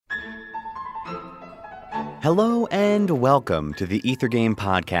Hello and welcome to the Ether Game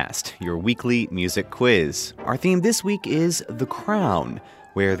Podcast, your weekly music quiz. Our theme this week is The Crown,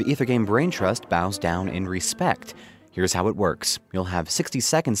 where the Ether Game Brain Trust bows down in respect. Here's how it works. You'll have 60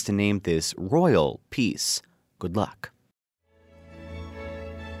 seconds to name this royal piece. Good luck.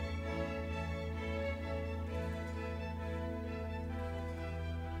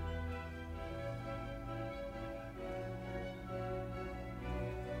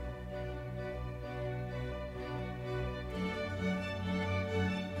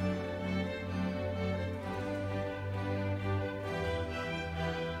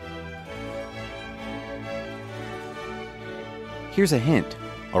 Here's a hint,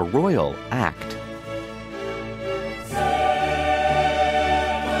 a royal act.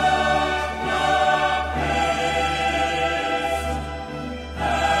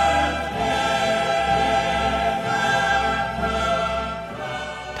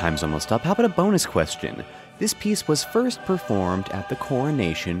 Time's almost up. How about a bonus question? This piece was first performed at the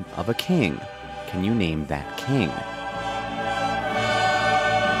coronation of a king. Can you name that king?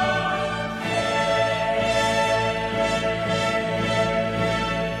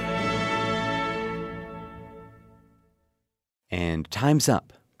 And time's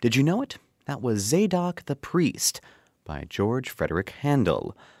up. Did you know it? That was Zadok the Priest by George Frederick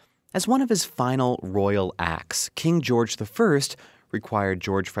Handel. As one of his final royal acts, King George I required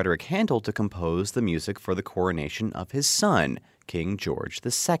George Frederick Handel to compose the music for the coronation of his son, King George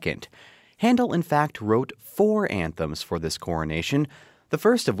II. Handel, in fact, wrote 4 anthems for this coronation, the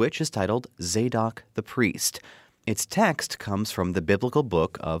first of which is titled Zadok the Priest. Its text comes from the biblical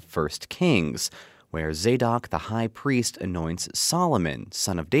book of 1 Kings, where Zadok the high priest anoints Solomon,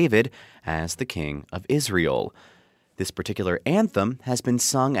 son of David, as the king of Israel. This particular anthem has been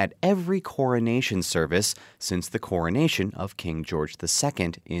sung at every coronation service since the coronation of King George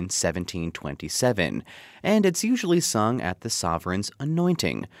II in 1727, and it's usually sung at the sovereign's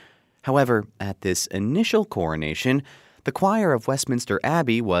anointing. However, at this initial coronation, the choir of Westminster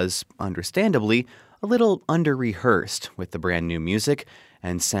Abbey was, understandably, a little under-rehearsed with the brand new music,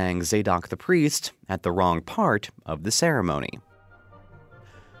 and sang Zadok the Priest at the wrong part of the ceremony.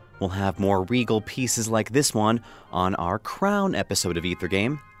 We'll have more regal pieces like this one on our Crown episode of Ether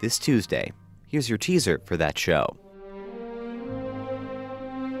Game this Tuesday. Here's your teaser for that show.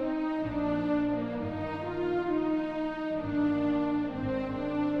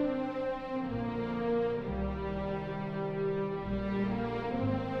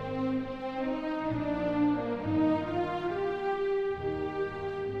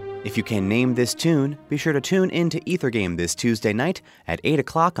 If you can name this tune, be sure to tune in to Ether Game this Tuesday night at 8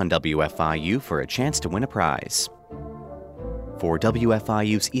 o'clock on WFIU for a chance to win a prize. For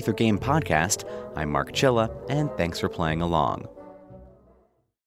WFIU's Ether Game podcast, I'm Mark Chilla, and thanks for playing along.